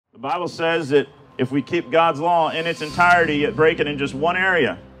The Bible says that if we keep God's law in its entirety, yet break it in just one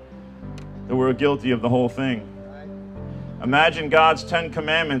area, that we're guilty of the whole thing. Imagine God's 10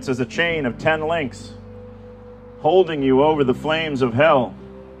 commandments as a chain of 10 links holding you over the flames of hell.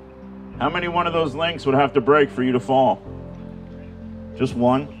 How many one of those links would have to break for you to fall? Just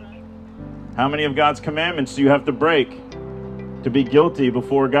one. How many of God's commandments do you have to break to be guilty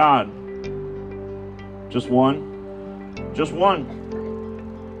before God? Just one. Just one.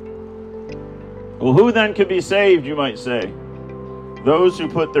 Well, who then can be saved, you might say? Those who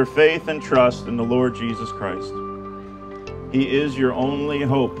put their faith and trust in the Lord Jesus Christ. He is your only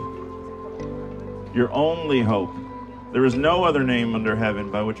hope. Your only hope. There is no other name under heaven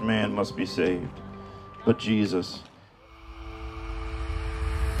by which man must be saved but Jesus.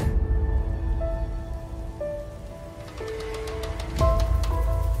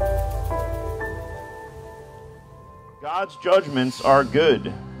 God's judgments are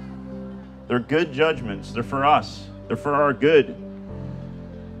good. They're good judgments. They're for us. They're for our good.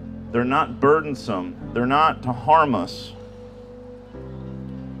 They're not burdensome. They're not to harm us.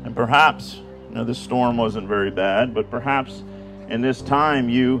 And perhaps, this storm wasn't very bad, but perhaps in this time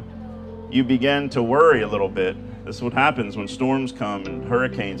you began to worry a little bit. This is what happens when storms come and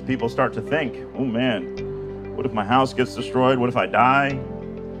hurricanes. People start to think, oh man, what if my house gets destroyed? What if I die?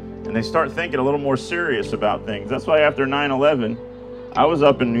 And they start thinking a little more serious about things. That's why after 9/11, I was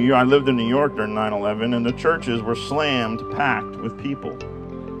up in New York. I lived in New York during 9/11, and the churches were slammed, packed with people.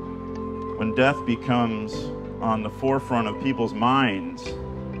 When death becomes on the forefront of people's minds,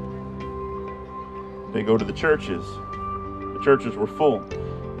 they go to the churches. The churches were full.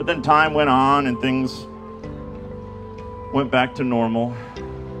 But then time went on and things went back to normal.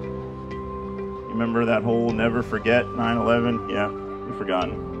 You remember that whole never forget 9/11? Yeah, we've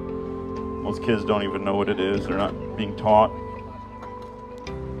forgotten. Most kids don't even know what it is. They're not being taught.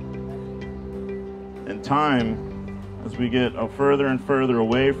 And time, as we get further and further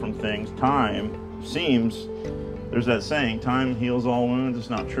away from things, time seems, there's that saying, time heals all wounds. It's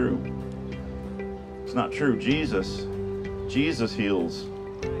not true. It's not true. Jesus heals.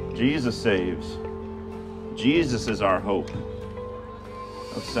 Jesus saves. Jesus is our hope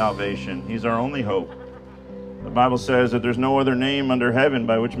of salvation. He's our only hope. The Bible says that there's no other name under heaven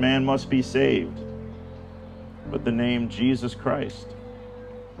by which man must be saved but the name Jesus Christ.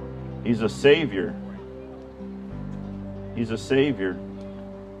 He's a Savior. He's a Savior.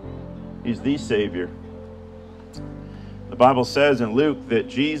 He's the Savior. The Bible says in Luke that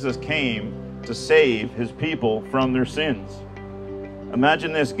Jesus came to save his people from their sins.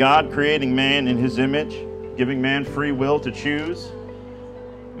 Imagine this, God creating man in his image, giving man free will to choose.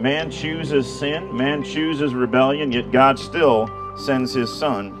 Man chooses sin, man chooses rebellion, yet God still sends his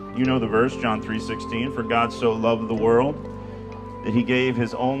Son. You know the verse, John 3:16, for God so loved the world that he gave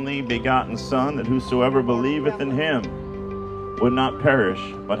his only begotten Son, that whosoever believeth in him would not perish,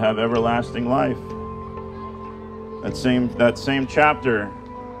 but have everlasting life. That same chapter,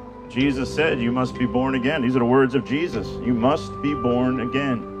 Jesus said, you must be born again. These are the words of Jesus. You must be born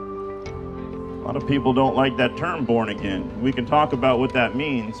again. A lot of people don't like that term, born again. We can talk about what that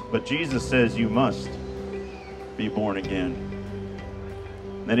means, but Jesus says you must be born again.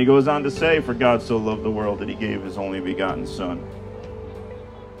 Then he goes on to say, for God so loved the world that he gave his only begotten Son.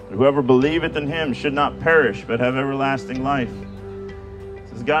 Whoever believeth in him should not perish, but have everlasting life. It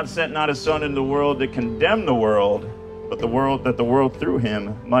says, God sent not his Son into the world to condemn the world, but that the world through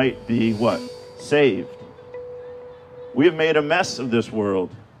him might be what? Saved. We have made a mess of this world.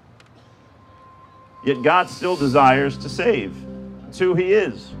 Yet God still desires to save. That's who he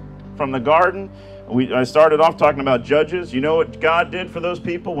is. From the garden, I started off talking about judges. You know what God did for those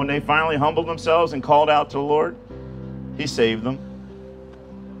people when they finally humbled themselves and called out to the Lord? He saved them.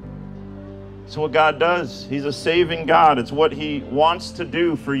 It's what God does. He's a saving God. It's what he wants to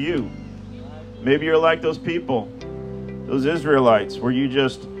do for you. Maybe you're like those people, those Israelites, where you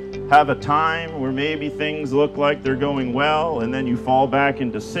just have a time where maybe things look like they're going well, and then you fall back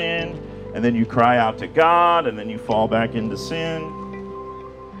into sin, and then you cry out to God, and then you fall back into sin.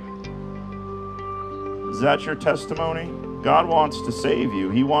 Is that your testimony? God wants to save you.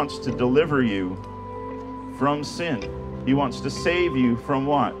 He wants to deliver you from sin. He wants to save you from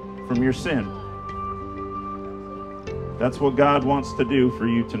what? From your sin. That's what God wants to do for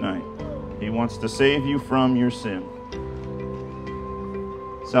you tonight. He wants to save you from your sin.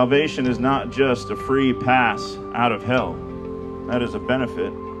 Salvation is not just a free pass out of hell. That is a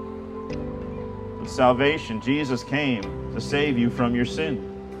benefit. With salvation, Jesus came to save you from your sin.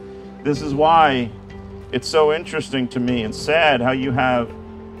 This is why it's so interesting to me and sad how you have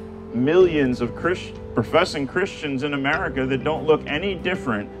millions of professing Christians in America that don't look any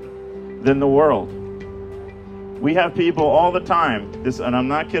different than the world. We have people all the time, and I'm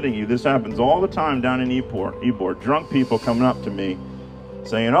not kidding you, this happens all the time down in Ybor, drunk people coming up to me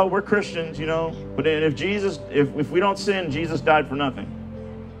saying, oh, we're Christians, you know, but if we don't sin, Jesus died for nothing.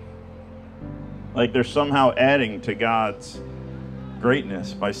 Like they're somehow adding to God's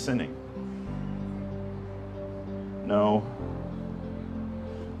greatness by sinning. No.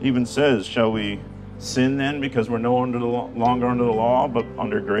 It even says, shall we sin then because we're no longer under the law, but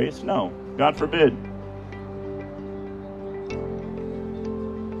under grace? No, God forbid.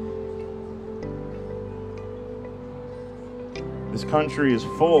 This country is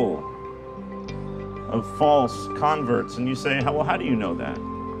full of false converts. And you say, well, how do you know that?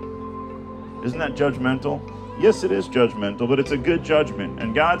 Isn't that judgmental? Yes, it is judgmental, but it's a good judgment.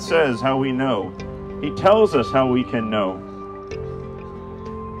 And God says how we know. He tells us how we can know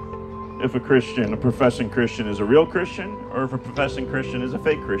if a professing Christian is a real Christian, or if a professing Christian is a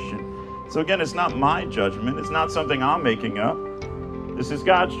fake Christian. So again, it's not my judgment. It's not something I'm making up. This is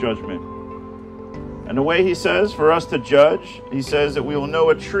God's judgment. And the way he says for us to judge, he says that we will know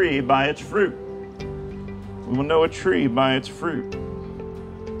a tree by its fruit. We will know a tree by its fruit.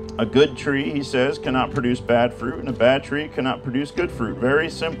 A good tree, he says, cannot produce bad fruit, and a bad tree cannot produce good fruit. Very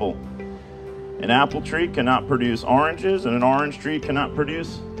simple. An apple tree cannot produce oranges, and an orange tree cannot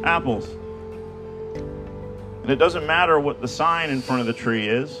produce apples. And it doesn't matter what the sign in front of the tree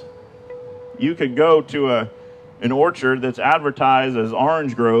is. You could go to an orchard that's advertised as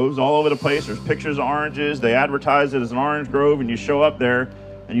orange groves all over the place. There's pictures of oranges. They advertise it as an orange grove, and you show up there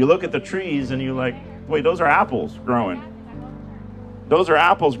and you look at the trees and you're like, wait, those are apples growing. Those are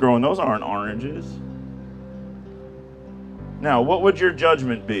apples growing. Those aren't oranges. Now, what would your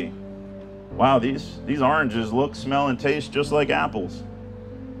judgment be? Wow, these oranges look, smell, and taste just like apples.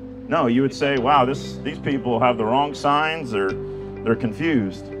 No, you would say, wow, these people have the wrong signs, or they're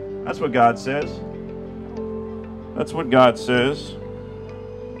confused. That's what God says. That's what God says.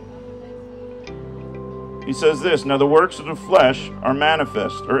 He says this, now the works of the flesh are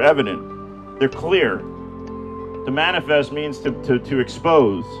manifest, or evident. They're clear. To manifest means to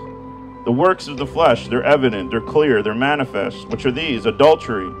expose. The works of the flesh, they're evident, they're clear, they're manifest, which are these: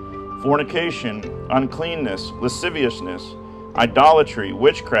 adultery, fornication, uncleanness, lasciviousness, idolatry,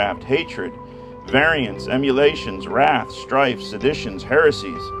 witchcraft, hatred, variance, emulations, wrath, strife, seditions,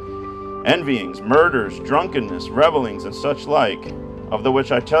 heresies, envyings, murders, drunkenness, revellings, and such like, of the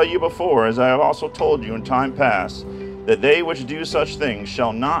which I tell you before, as I have also told you in time past, that they which do such things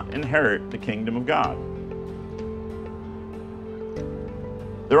shall not inherit the kingdom of God.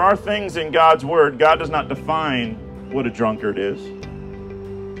 There are things in God's word. God does not define what a drunkard is.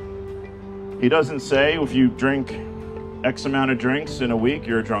 He doesn't say if you drink X amount of drinks in a week,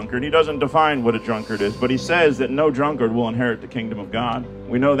 you're a drunkard. He doesn't define what a drunkard is, but he says that no drunkard will inherit the kingdom of God.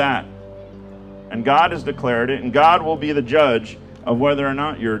 We know that. And God has declared it, and God will be the judge of whether or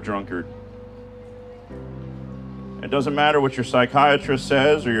not you're a drunkard. It doesn't matter what your psychiatrist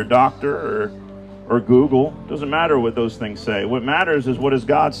says, or your doctor, or Google. It doesn't matter what those things say. What matters is, what does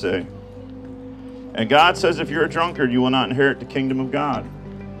God say? And God says if you're a drunkard, you will not inherit the kingdom of God.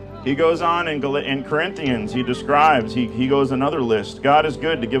 He goes on in Corinthians, he describes, he goes another list. God is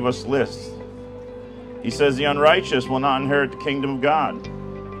good to give us lists. He says the unrighteous will not inherit the kingdom of God.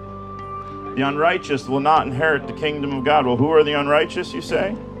 The unrighteous will not inherit the kingdom of God. Well, who are the unrighteous, you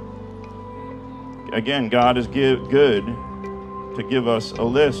say? Again, God is good to give us a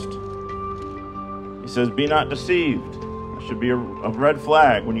list. He says, be not deceived. That should be a red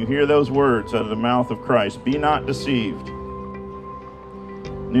flag when you hear those words out of the mouth of Christ. Be not deceived.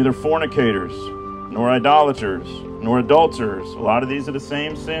 Neither fornicators, nor idolaters, nor adulterers. A lot of these are the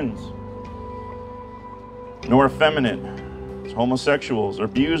same sins. Nor effeminate, homosexuals, or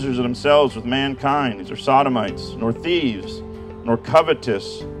abusers of themselves with mankind. These are sodomites. Nor thieves, nor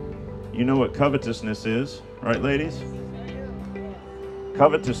covetous. You know what covetousness is, right, ladies?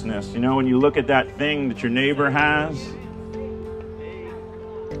 Covetousness. You know, when you look at that thing that your neighbor has.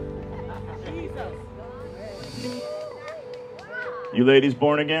 You ladies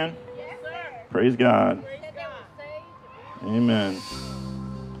born again? Yes, sir. Praise God. Amen.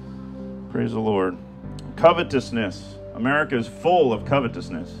 Praise the Lord. Covetousness. America is full of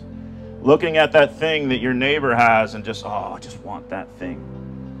covetousness. Looking at that thing that your neighbor has and just, oh, I just want that thing.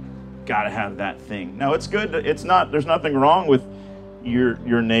 Got to have that thing. Now, it's good. It's not. There's nothing wrong with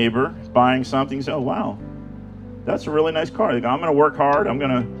your neighbor buying something. You say, oh, wow, that's a really nice car. I'm going to work hard. I'm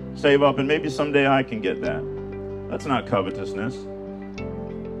going to save up, and maybe someday I can get that. That's not covetousness.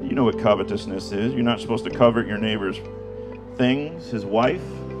 You know what covetousness is. You're not supposed to covet your neighbor's things, his wife.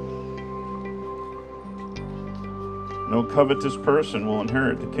 No covetous person will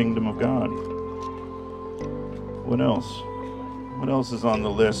inherit the kingdom of God. What else? What else is on the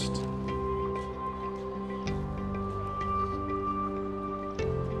list?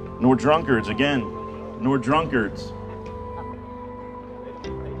 Nor drunkards, again. Nor drunkards.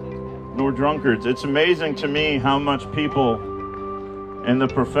 Nor drunkards. It's amazing to me how much people in the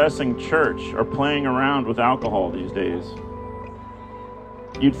professing church are playing around with alcohol these days.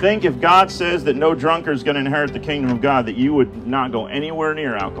 You'd think if God says that no drunkard is going to inherit the kingdom of God, that you would not go anywhere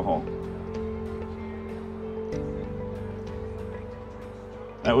near alcohol.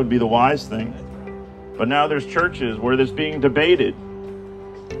 That would be the wise thing. But now there's churches where this being debated.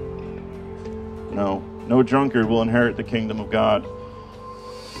 No drunkard will inherit the kingdom of God.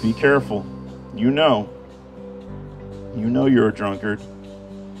 Be careful. You know you're a drunkard.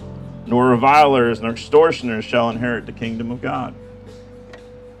 Nor revilers nor extortioners shall inherit the kingdom of God.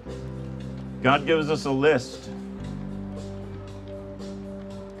 God gives us a list.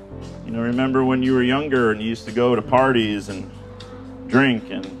 You know, remember when you were younger and you used to go to parties and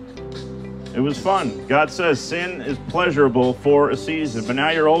drink, and it was fun. God says sin is pleasurable for a season, but now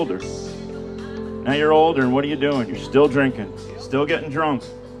you're older. Now you're older, and what are you doing? You're still drinking, still getting drunk.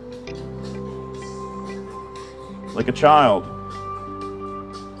 Like a child.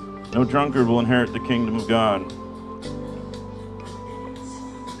 No drunkard will inherit the kingdom of God.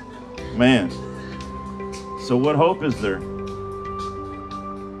 Man. So what hope is there?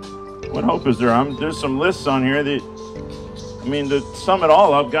 What hope is there? There's some lists on here that, to sum it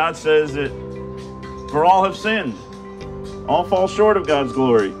all up, God says that for all have sinned. All fall short of God's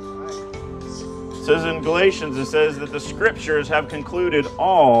glory. It says in Galatians, it says that the scriptures have concluded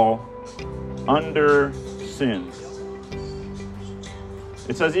all under sin.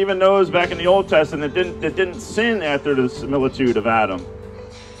 It says even those back in the Old Testament that didn't sin after the similitude of Adam.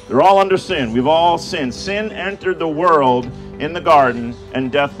 They're all under sin. We've all sinned. Sin entered the world in the garden, and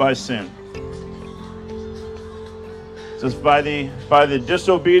death by sin. It says by the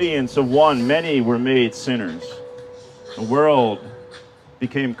disobedience of one, many were made sinners. The world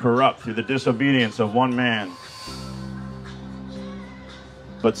became corrupt through the disobedience of one man.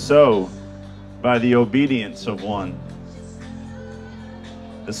 But so, by the obedience of one,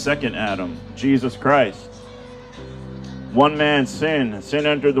 the second Adam, Jesus Christ. One man's sin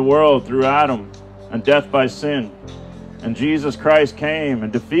entered the world through Adam, and death by sin. And Jesus Christ came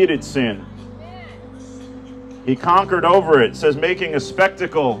and defeated sin. He conquered over it. It says making a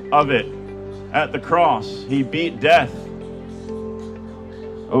spectacle of it at the cross. He beat death.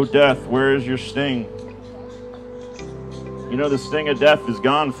 Oh death, where is your sting? You know, the sting of death is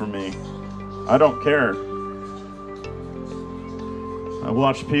gone from me. I don't care. I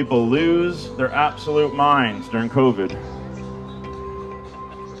watched people lose their absolute minds during COVID.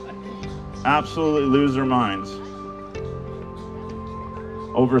 Absolutely lose their minds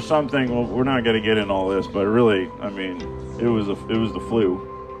over something. Well, we're not going to get into all this, but really, it was the flu.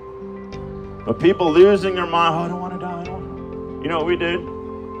 But people losing their mind. Oh, I don't want to die. You know what we did?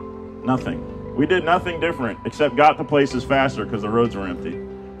 Nothing. We did nothing different except got to places faster because the roads were empty.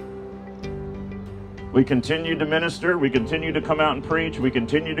 We continued to minister. We continued to come out and preach. We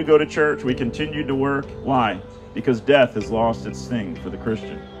continued to go to church. We continued to work. Why? Because death has lost its sting for the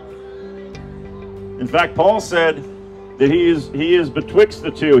Christian. In fact, Paul said that he is betwixt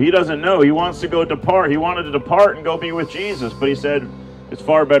the two. He doesn't know. He wants to go depart. He wanted to depart and go be with Jesus, but he said, it's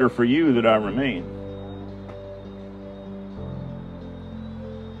far better for you that I remain.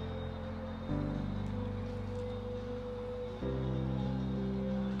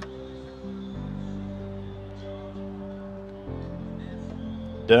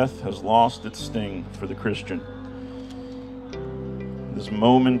 Death has lost its sting for the Christian. This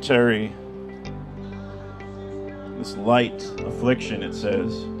momentary, this light affliction, it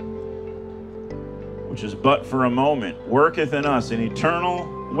says, which is but for a moment, worketh in us an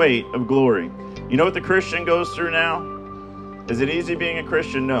eternal weight of glory. You know what the Christian goes through now? Is it easy being a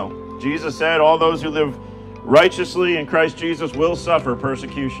Christian? No. Jesus said all those who live righteously in Christ Jesus will suffer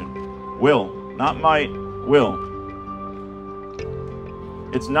persecution. Will. Not might. Will.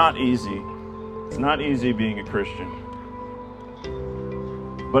 It's not easy. It's not easy being a Christian.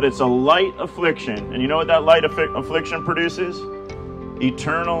 But it's a light affliction. And you know what that light affliction produces?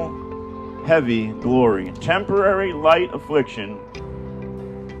 Eternal, heavy glory. Temporary light affliction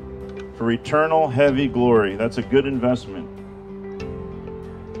for eternal, heavy glory. That's a good investment.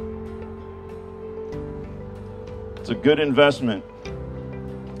 It's a good investment.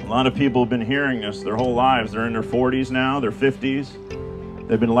 A lot of people have been hearing this their whole lives. They're in their 40s now, their 50s.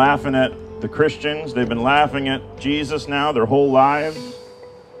 They've been laughing at the Christians. They've been laughing at Jesus now their whole lives.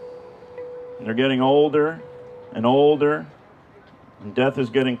 And they're getting older. and older, and death is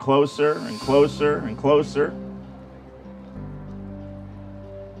getting closer and closer and closer.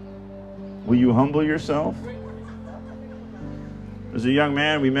 Will you humble yourself? There's a young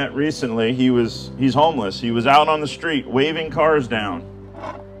man we met recently. He's homeless. He was out on the street waving cars down,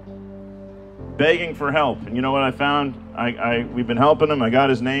 begging for help. And you know what I found? We've been helping him. I got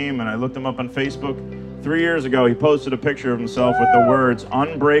his name and I looked him up on Facebook. 3 years ago, he posted a picture of himself with the words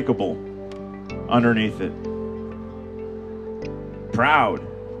 "unbreakable" underneath it. Proud.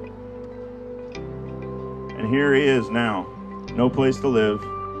 And here he is now, no place to live,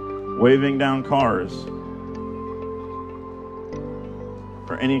 waving down cars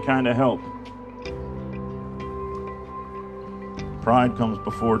for any kind of help. Pride comes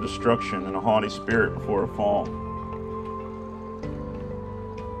before destruction, and a haughty spirit before a fall.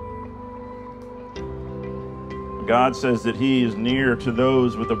 God says that he is near to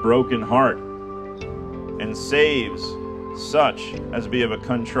those with a broken heart and saves such as be of a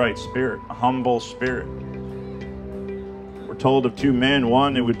contrite spirit, a humble spirit. We're told of two men.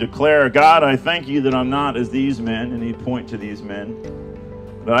 One, it would declare, "God, I thank you that I'm not as these men," and he'd point to these men,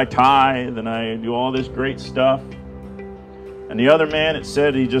 "that I tithe and I do all this great stuff." And the other man, it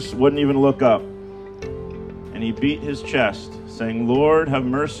said he just wouldn't even look up. And he beat his chest, saying, "Lord, have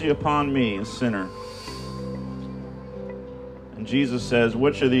mercy upon me, a sinner." And Jesus says,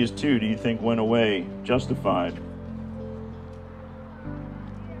 which of these two do you think went away justified?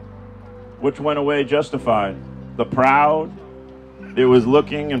 Which went away justified? The proud that was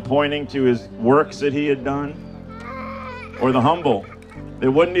looking and pointing to his works that he had done? Or the humble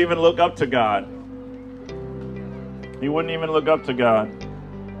that wouldn't even look up to God? He wouldn't even look up to God.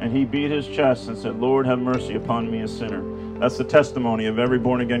 And he beat his chest and said, "Lord, have mercy upon me, a sinner." That's the testimony of every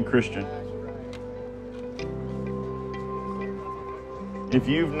born-again Christian. If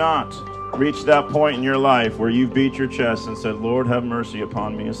you've not reached that point in your life where you've beat your chest and said, "Lord, have mercy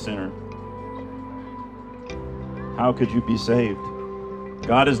upon me, a sinner," how could you be saved?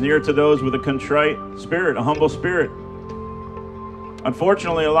 God is near to those with a contrite spirit, a humble spirit.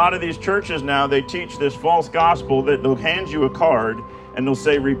 Unfortunately, a lot of these churches now, they teach this false gospel that they'll hand you a card and they'll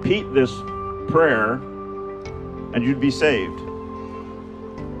say, "Repeat this prayer and you'd be saved."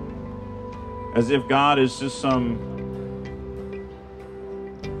 As if God is just some,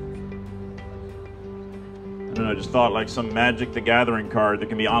 I don't know, I just thought like some Magic the Gathering card that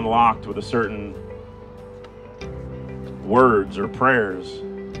can be unlocked with a certain words or prayers.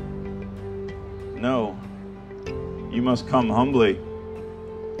 No. You must come humbly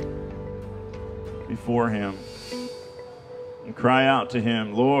before him and cry out to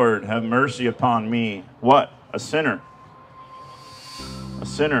him, "Lord, have mercy upon me." What? A sinner. A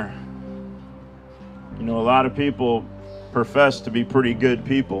sinner. You know, a lot of people profess to be pretty good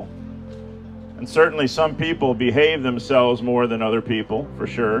people. And certainly some people behave themselves more than other people, for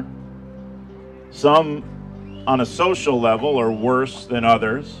sure. Some on a social level are worse than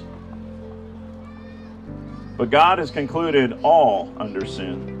others. But God has concluded all under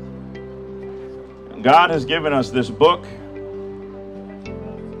sin. And God has given us this book,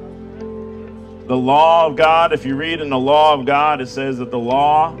 the law of God. If you read in the law of God, it says that the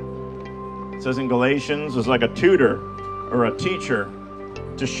law, it says in Galatians, is like a tutor or a teacher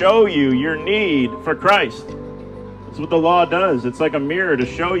to show you your need for Christ. That's what the law does. It's like a mirror to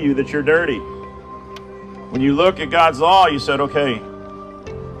show you that you're dirty. When you look at God's law, you said, "Okay,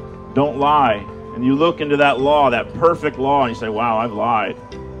 don't lie." And you look into that law, that perfect law, and you say, "Wow, I've lied."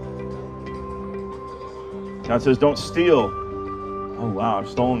 God says, "Don't steal." Oh, wow, I've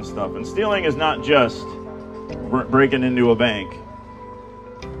stolen stuff. And stealing is not just breaking into a bank.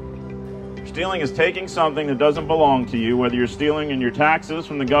 Stealing is taking something that doesn't belong to you, whether you're stealing in your taxes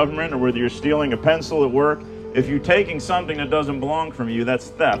from the government or whether you're stealing a pencil at work. If you're taking something that doesn't belong from you, that's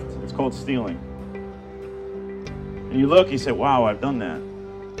theft. It's called stealing. And you look, you say, "Wow, I've done that."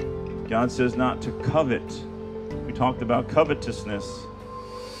 God says not to covet. We talked about covetousness.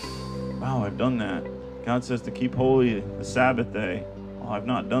 Wow, I've done that. God says to keep holy the Sabbath day. Oh, I've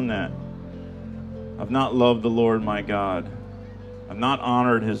not done that. I've not loved the Lord my God. I've not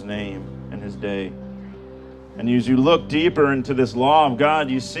honored his name and his day. And as you look deeper into this law of God,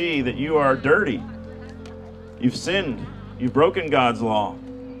 you see that you are dirty. You've sinned. You've broken God's law.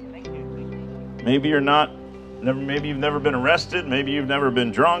 Maybe you're not, maybe you've never been arrested. Maybe you've never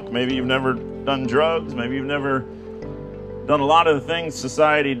been drunk. Maybe you've never done drugs. Maybe you've never done a lot of the things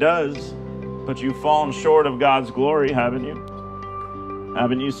society does. But you've fallen short of God's glory, haven't you?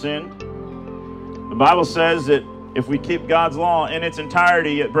 Haven't you sinned? The Bible says that if we keep God's law in its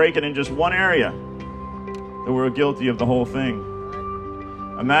entirety, yet break it in just one area, that we're guilty of the whole thing.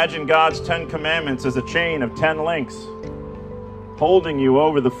 Imagine God's 10 commandments as a chain of 10 links holding you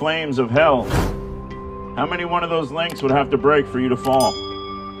over the flames of hell. How many one of those links would have to break for you to fall?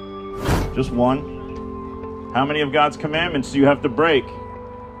 Just one. How many of God's commandments do you have to break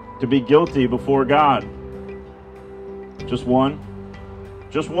to be guilty before God? Just one.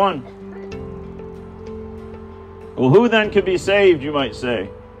 Just one. Well, who then could be saved, you might say?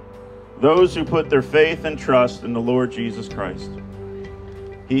 Those who put their faith and trust in the Lord Jesus Christ.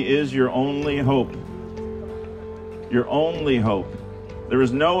 He is your only hope. Your only hope. There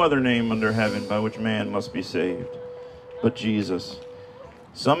is no other name under heaven by which man must be saved but Jesus.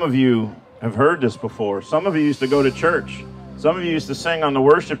 Some of you have heard this before. Some of you used to go to church. Some of you used to sing on the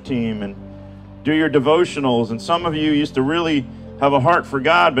worship team and do your devotionals. And some of you used to really have a heart for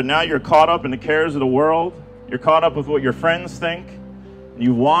God, but now you're caught up in the cares of the world. You're caught up with what your friends think.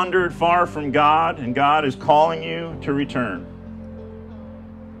 You've wandered far from God, and God is calling you to return.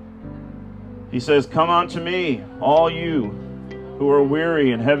 He says, "Come unto me, all you who are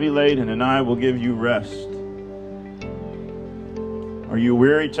weary and heavy laden, and I will give you rest." Are you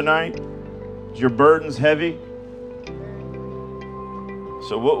weary tonight? Is your burdens heavy?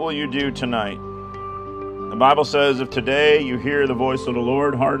 So what will you do tonight? The Bible says, if today you hear the voice of the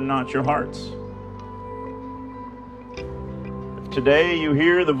Lord, harden not your hearts. If today you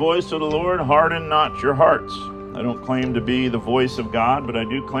hear the voice of the Lord, harden not your hearts. I don't claim to be the voice of God, but I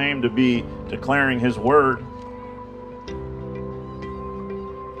do claim to be declaring His word.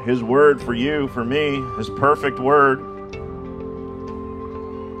 His word for you, for me, His perfect word.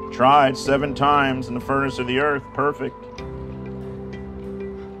 Tried 7 times in the furnace of the earth, perfect.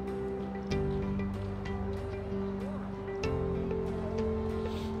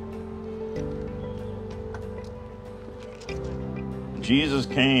 Jesus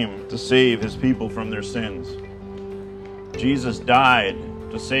came to save His people from their sins. Jesus died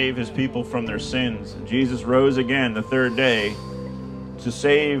to save His people from their sins. And Jesus rose again the 3rd day to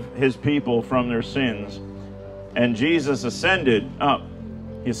save His people from their sins. And Jesus ascended up.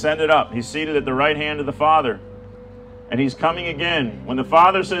 He ascended up. He's seated at the right hand of the Father. And He's coming again. When the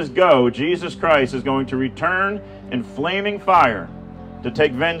Father says go, Jesus Christ is going to return in flaming fire to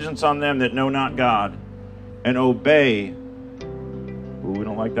take vengeance on them that know not God and obey. Ooh, we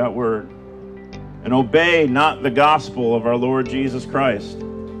don't like that word. And obey not the gospel of our Lord Jesus Christ.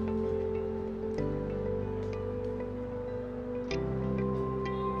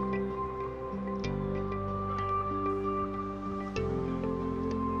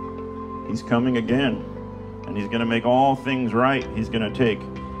 He's coming again, and He's going to make all things right. He's going to take,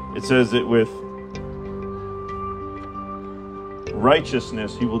 it says that with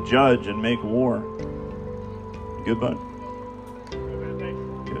righteousness He will judge and make war. Good, bud?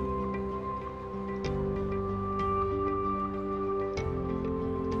 Good.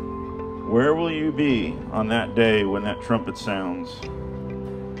 Where will you be on that day when that trumpet sounds?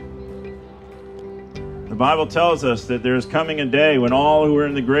 The Bible tells us that there's coming a day when all who are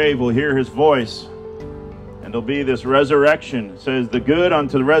in the grave will hear His voice. And there'll be this resurrection. It says the good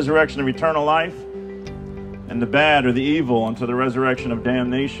unto the resurrection of eternal life, and the bad or the evil unto the resurrection of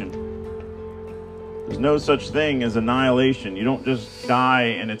damnation. There's no such thing as annihilation. You don't just die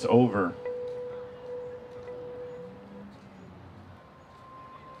and it's over.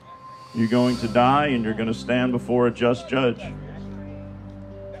 You're going to die and you're going to stand before a just judge.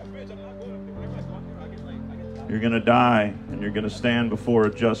 You're going to die, and you're going to stand before a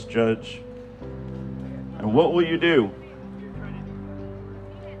just judge. And what will you do?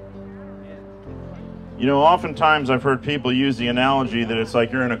 You know, oftentimes I've heard people use the analogy that it's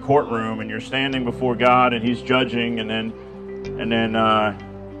like you're in a courtroom and you're standing before God and He's judging, and then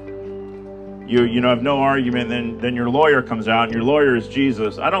you have no argument. Then your lawyer comes out, and your lawyer is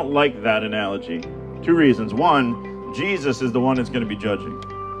Jesus. I don't like that analogy. 2 reasons. 1, Jesus is the one that's going to be judging.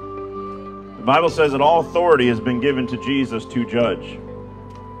 The Bible says that all authority has been given to Jesus to judge.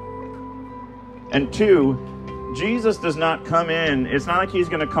 And 2, Jesus does not come in. It's not like He's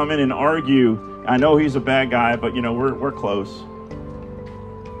going to come in and argue. I know he's a bad guy, but you know we're close.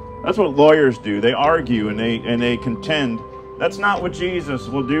 That's what lawyers do. They argue and they contend. That's not what Jesus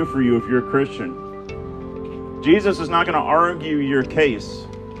will do for you if you're a Christian. Jesus is not going to argue your case.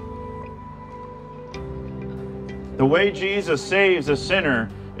 The way Jesus saves a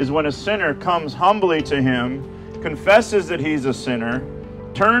sinner is when a sinner comes humbly to Him, confesses that he's a sinner,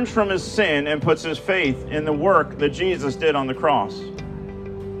 turns from his sin, and puts his faith in the work that Jesus did on the cross.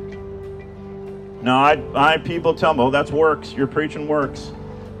 Now, people tell me, oh, that's works. You're preaching works.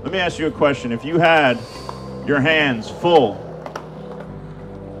 Let me ask you a question. If you had your hands full,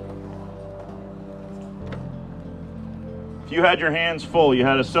 If you had your hands full, you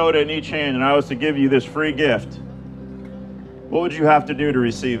had a soda in each hand, and I was to give you this free gift, what would you have to do to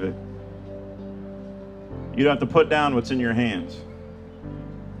receive it? You'd have to put down what's in your hands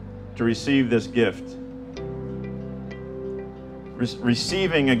to receive this gift.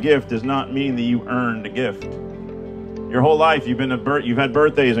 Receiving a gift does not mean that you earned a gift. Your whole life you've had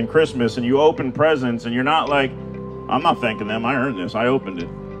birthdays and Christmas, and you open presents, and you're not like, I'm not thanking them, I earned this, I opened it.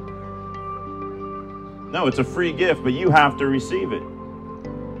 No, it's a free gift, but you have to receive it.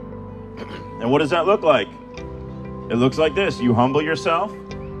 And what does that look like? It looks like this. You humble yourself,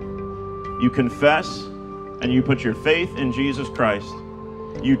 you confess, and you put your faith in Jesus Christ.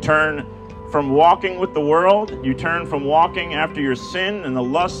 You turn from walking with the world, you turn from walking after your sin and the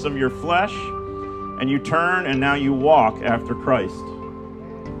lusts of your flesh, and you turn and now you walk after Christ.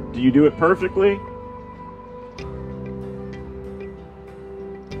 Do you do it perfectly?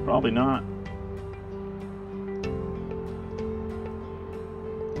 Probably not.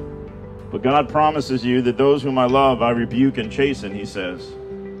 But God promises you that those whom I love, I rebuke and chasten, he says.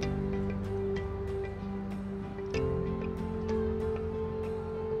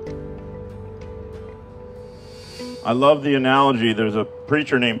 I love the analogy. There's a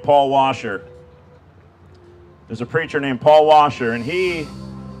preacher named Paul Washer. And he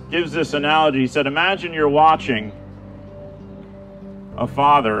gives this analogy. He said, imagine you're watching a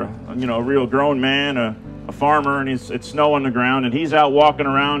father, a real grown man, a farmer, and it's snow on the ground, and he's out walking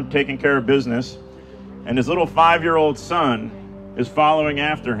around taking care of business, and his little 5-year-old son is following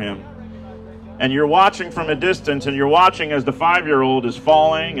after him. And you're watching from a distance, and you're watching as the 5-year-old is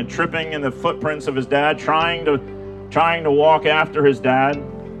falling and tripping in the footprints of his dad, trying to walk after his dad.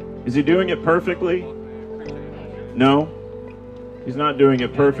 Is he doing it perfectly? No, he's not doing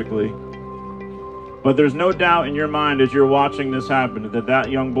it perfectly. But there's no doubt in your mind as you're watching this happen that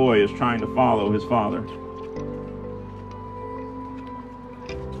young boy is trying to follow his father.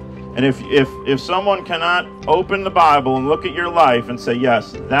 And if someone cannot open the Bible and look at your life and say,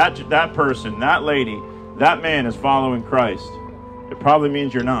 yes, that person, that lady, that man is following Christ, it probably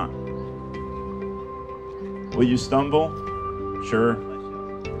means you're not. Will you stumble? Sure.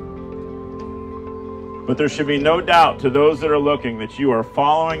 But there should be no doubt to those that are looking that you are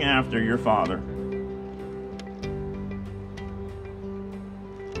following after your Father.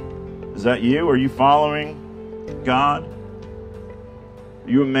 Is that you? Are you following God? Are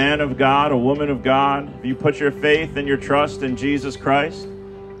you a man of God, a woman of God? Have you put your faith and your trust in Jesus Christ?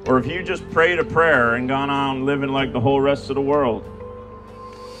 Or have you just prayed a prayer and gone on living like the whole rest of the world?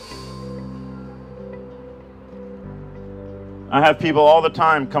 I have people all the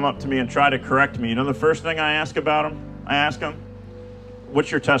time come up to me and try to correct me. You know the first thing I ask about them? I ask them, what's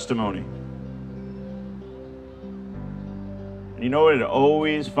your testimony? And you know what? I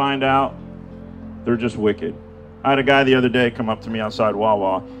always find out they're just wicked. I had a guy the other day come up to me outside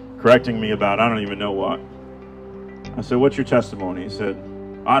Wawa, correcting me about I don't even know what. I said, what's your testimony? He said,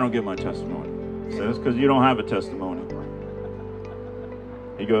 I don't give my testimony. He said, it's because you don't have a testimony.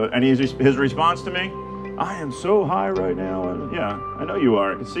 He goes, and his response to me, I am so high right now. And yeah, I know you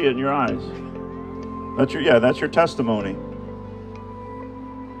are. I can see it in your eyes. That's your testimony.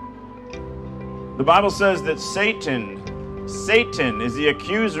 The Bible says that Satan is the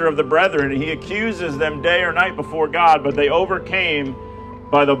accuser of the brethren, and he accuses them day or night before God, but they overcame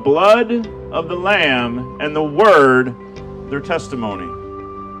by the blood of the Lamb and the word, their testimony.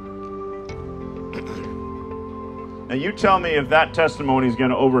 Now you tell me if that testimony is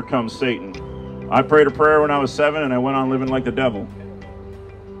going to overcome Satan. I prayed a prayer when I was 7 and I went on living like the devil.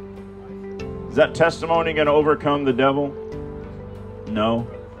 Is that testimony going to overcome the devil? No.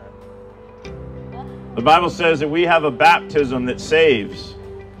 The Bible says that we have a baptism that saves.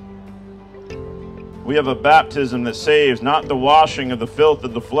 We have a baptism that saves, not the washing of the filth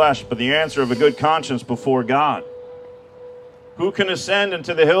of the flesh, but the answer of a good conscience before God. Who can ascend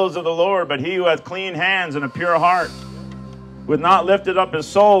into the hills of the Lord but he who hath clean hands and a pure heart, who hath not lifted up his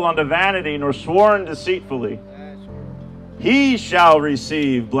soul unto vanity, nor sworn deceitfully? He shall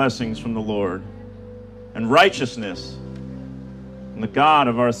receive blessings from the Lord and righteousness from the God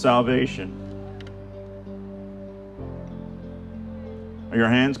of our salvation. Are your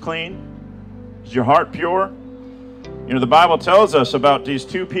hands clean? Is your heart pure? You know, the Bible tells us about these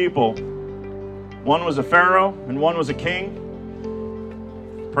two people. One was a Pharaoh and one was a king.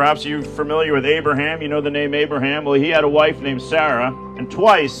 Perhaps you're familiar with Abraham. You know the name Abraham. Well, he had a wife named Sarah, and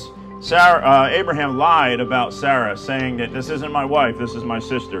twice Abraham lied about Sarah, saying that this isn't my wife, this is my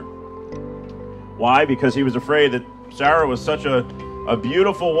sister. Why? Because he was afraid that Sarah was such a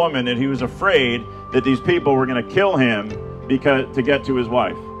beautiful woman that he was afraid that these people were going to kill him to get to his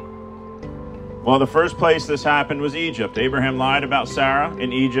wife. Well, the first place this happened was Egypt. Abraham lied about Sarah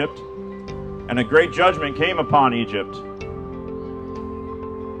in Egypt, and a great judgment came upon Egypt.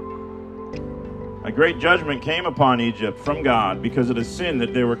 A great judgment came upon Egypt from God because of the sin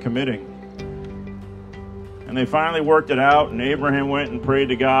that they were committing. And they finally worked it out, and Abraham went and prayed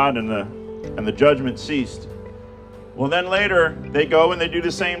to God, and the judgment ceased. Well, then later, they go and they do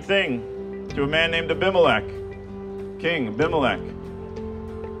the same thing to a man named Abimelech, King Abimelech.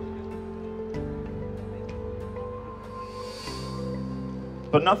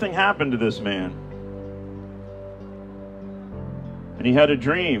 But nothing happened to this man. And he had a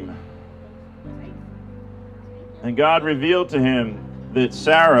dream. And God revealed to him that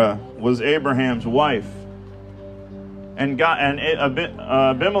Sarah was Abraham's wife. And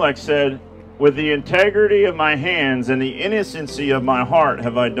Abimelech said, with the integrity of my hands and the innocency of my heart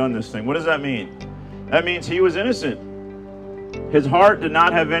have I done this thing. What does that mean? That means he was innocent. His heart did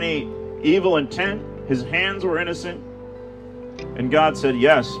not have any evil intent. His hands were innocent. And God said,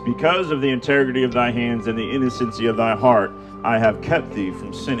 yes, because of the integrity of thy hands and the innocency of thy heart, I have kept thee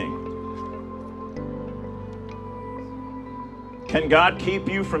from sinning. Can God keep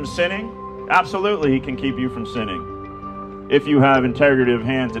you from sinning? Absolutely, he can keep you from sinning if you have integrity of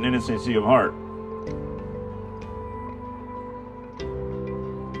hands and innocency of heart.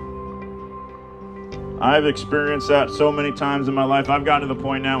 I've experienced that so many times in my life. I've gotten to the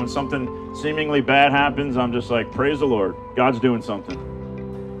point now when something seemingly bad happens, I'm just like, praise the Lord. God's doing something.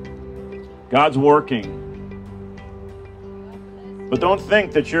 God's working. But don't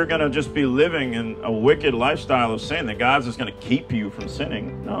think that you're going to just be living in a wicked lifestyle of sin, that God's just going to keep you from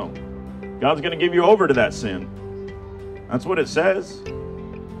sinning. No. God's going to give you over to that sin. That's what it says.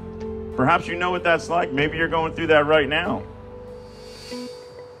 Perhaps you know what that's like. Maybe you're going through that right now.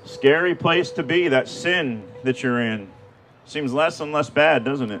 Scary place to be, that sin that you're in. Seems less and less bad,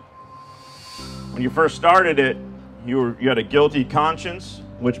 doesn't it? When you first started it, you had a guilty conscience,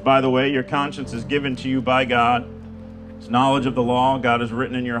 which, by the way, your conscience is given to you by God. It's knowledge of the law God has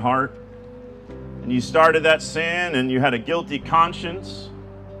written in your heart. And you started that sin and you had a guilty conscience.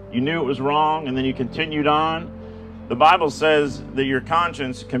 You knew it was wrong, and then you continued on. The Bible says that your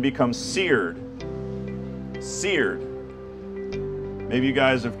conscience can become seared. Seared. Maybe you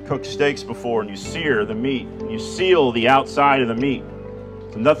guys have cooked steaks before and you sear the meat. And you seal the outside of the meat.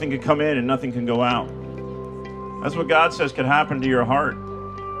 So nothing can come in and nothing can go out. That's what God says could happen to your heart.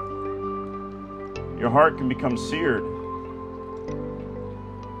 Your heart can become seared.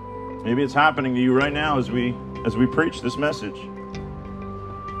 Maybe it's happening to you right now as we preach this message.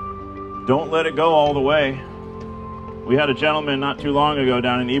 Don't let it go all the way. We had a gentleman not too long ago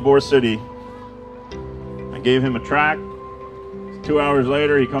down in Ybor City. I gave him a tract. 2 hours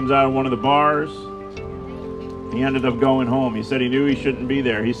later, he comes out of one of the bars. He ended up going home. He said he knew he shouldn't be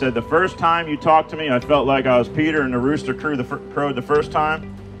there. He said, the first time you talked to me, I felt like I was Peter and the rooster crowed the first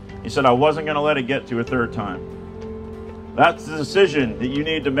time. He said, I wasn't going to let it get to a third time. That's the decision that you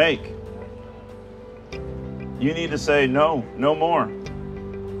need to make. You need to say, no, no more.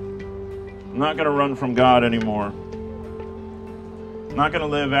 I'm not going to run from God anymore. I'm not going to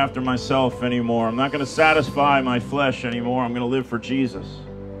live after myself anymore. I'm not going to satisfy my flesh anymore. I'm going to live for Jesus.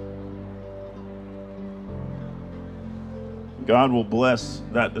 God will bless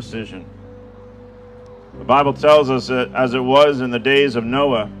that decision. The Bible tells us that as it was in the days of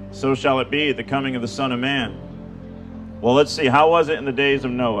Noah, so shall it be at the coming of the Son of Man. Well, let's see. How was it in the days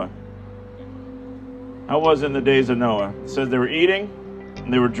of Noah? How was it in the days of Noah? It says they were eating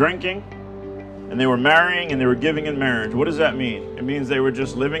and they were drinking and they were marrying and they were giving in marriage. What does that mean? It means they were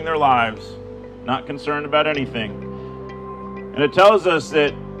just living their lives, not concerned about anything. And it tells us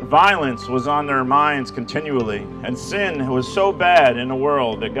that violence was on their minds continually. And sin was so bad in the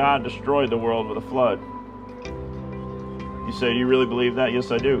world that God destroyed the world with a flood. You say, do you really believe that?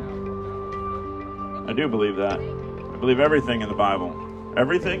 Yes, I do. I do believe that. I believe everything in the Bible.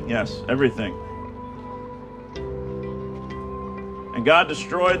 Everything? Yes, everything. And God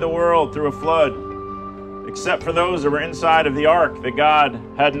destroyed the world through a flood, except for those that were inside of the ark that God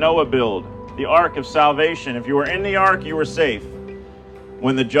had Noah build, the ark of salvation. If you were in the ark, you were safe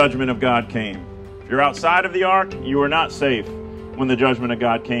when the judgment of God came. If you're outside of the ark, you were not safe when the judgment of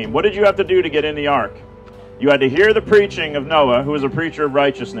God came. What did you have to do to get in the ark? You had to hear the preaching of Noah, who was a preacher of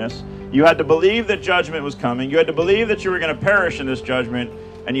righteousness. You had to believe that judgment was coming. You had to believe that you were going to perish in this judgment,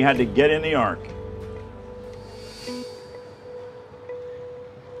 and you had to get in the ark.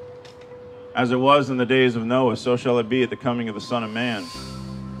 As it was in the days of Noah, so shall it be at the coming of the Son of Man.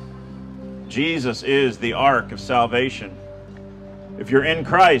 Jesus is the ark of salvation. If you're in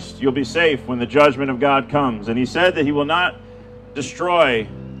Christ, you'll be safe when the judgment of God comes. And he said that he will not destroy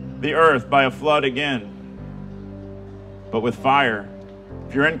the earth by a flood again, but with fire.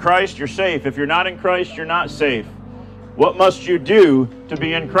 If you're in Christ, you're safe. If you're not in Christ, you're not safe. What must you do to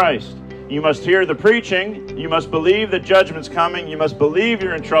be in Christ? You must hear the preaching. You must believe that judgment's coming. You must believe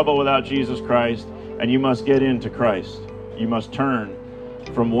you're in trouble without Jesus Christ. And you must get into Christ. You must turn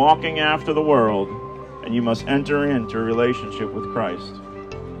from walking after the world, and you must enter into a relationship with Christ.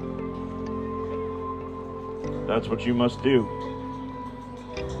 That's what you must do.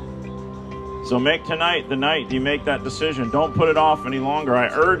 So make tonight the night you make that decision. Don't put it off any longer. I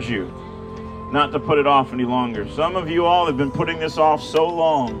urge you not to put it off any longer. Some of you all have been putting this off so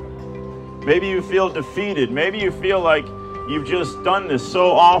long. Maybe you feel defeated. Maybe you feel like you've just done this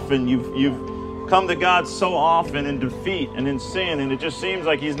so often. You've come to God so often in defeat and in sin, and it just seems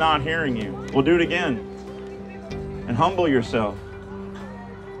like He's not hearing you. Well, do it again. And humble yourself.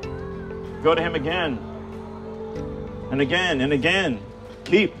 Go to Him again. And again and again.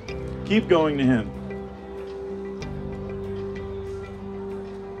 Keep going to Him.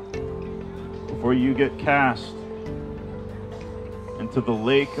 Before you get cast into the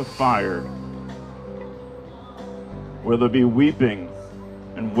lake of fire, where there'll be weeping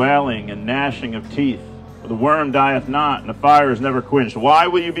and wailing and gnashing of teeth, where the worm dieth not and the fire is never quenched. Why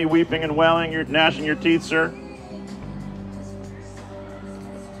will you be weeping and wailing, gnashing your teeth, sir?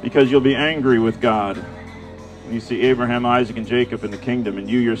 Because you'll be angry with God. You see Abraham, Isaac, and Jacob in the kingdom, and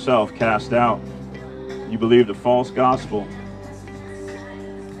you yourself cast out. You believed a false gospel.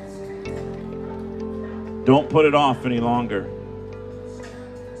 Don't put it off any longer.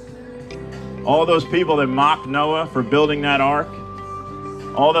 All those people that mocked Noah for building that ark,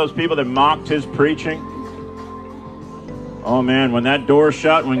 all those people that mocked his preaching, oh man, when that door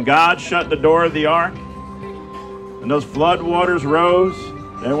shut, when God shut the door of the ark, and those flood waters rose,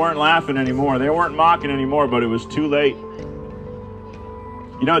 they weren't laughing anymore. They weren't mocking anymore, but it was too late.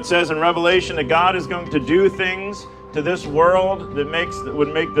 You know, it says in Revelation that God is going to do things to this world that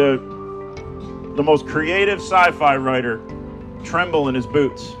would make the most creative sci-fi writer tremble in his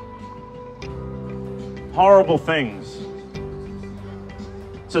boots. Horrible things.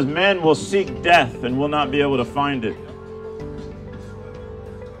 It says men will seek death and will not be able to find it.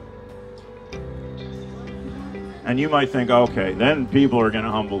 And you might think, okay, then people are going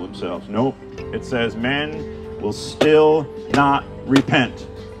to humble themselves. Nope. It says men will still not repent.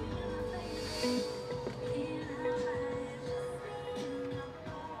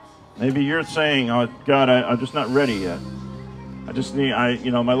 Maybe you're saying, oh, God, I'm just not ready yet.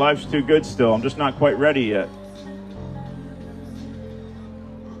 My life's too good still. I'm just not quite ready yet.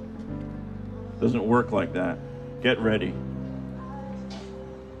 Doesn't work like that. Get ready.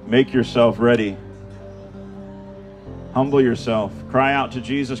 Make yourself ready. Humble yourself. Cry out to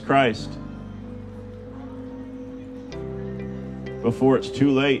Jesus Christ before it's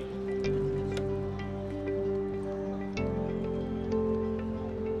too late.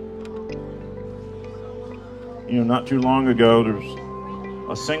 You know, not too long ago, there was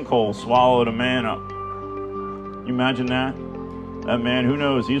a sinkhole swallowed a man up. You imagine that? That man, who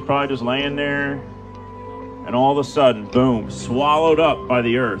knows? He's probably just laying there, and all of a sudden, boom, swallowed up by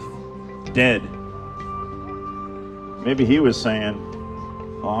the earth, dead. Maybe he was saying,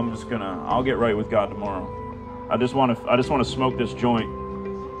 "Oh, I'll get right with God tomorrow. I just want to smoke this joint.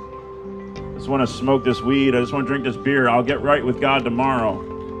 I just want to smoke this weed. I just want to drink this beer. I'll get right with God tomorrow."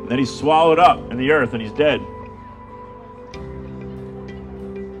 And then he's swallowed up in the earth and he's dead.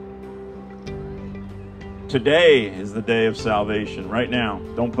 Today is the day of salvation, right now.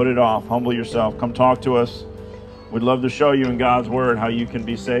 Don't put it off. Humble yourself. Come talk to us. We'd love to show you in God's Word how you can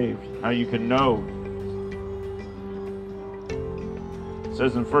be saved, how you can know. It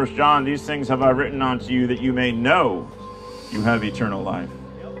says in 1 John, "These things have I written unto you that you may know you have eternal life."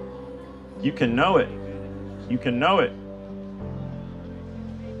 You can know it. You can know it.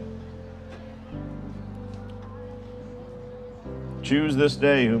 Choose this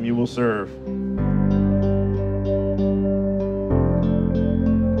day whom you will serve.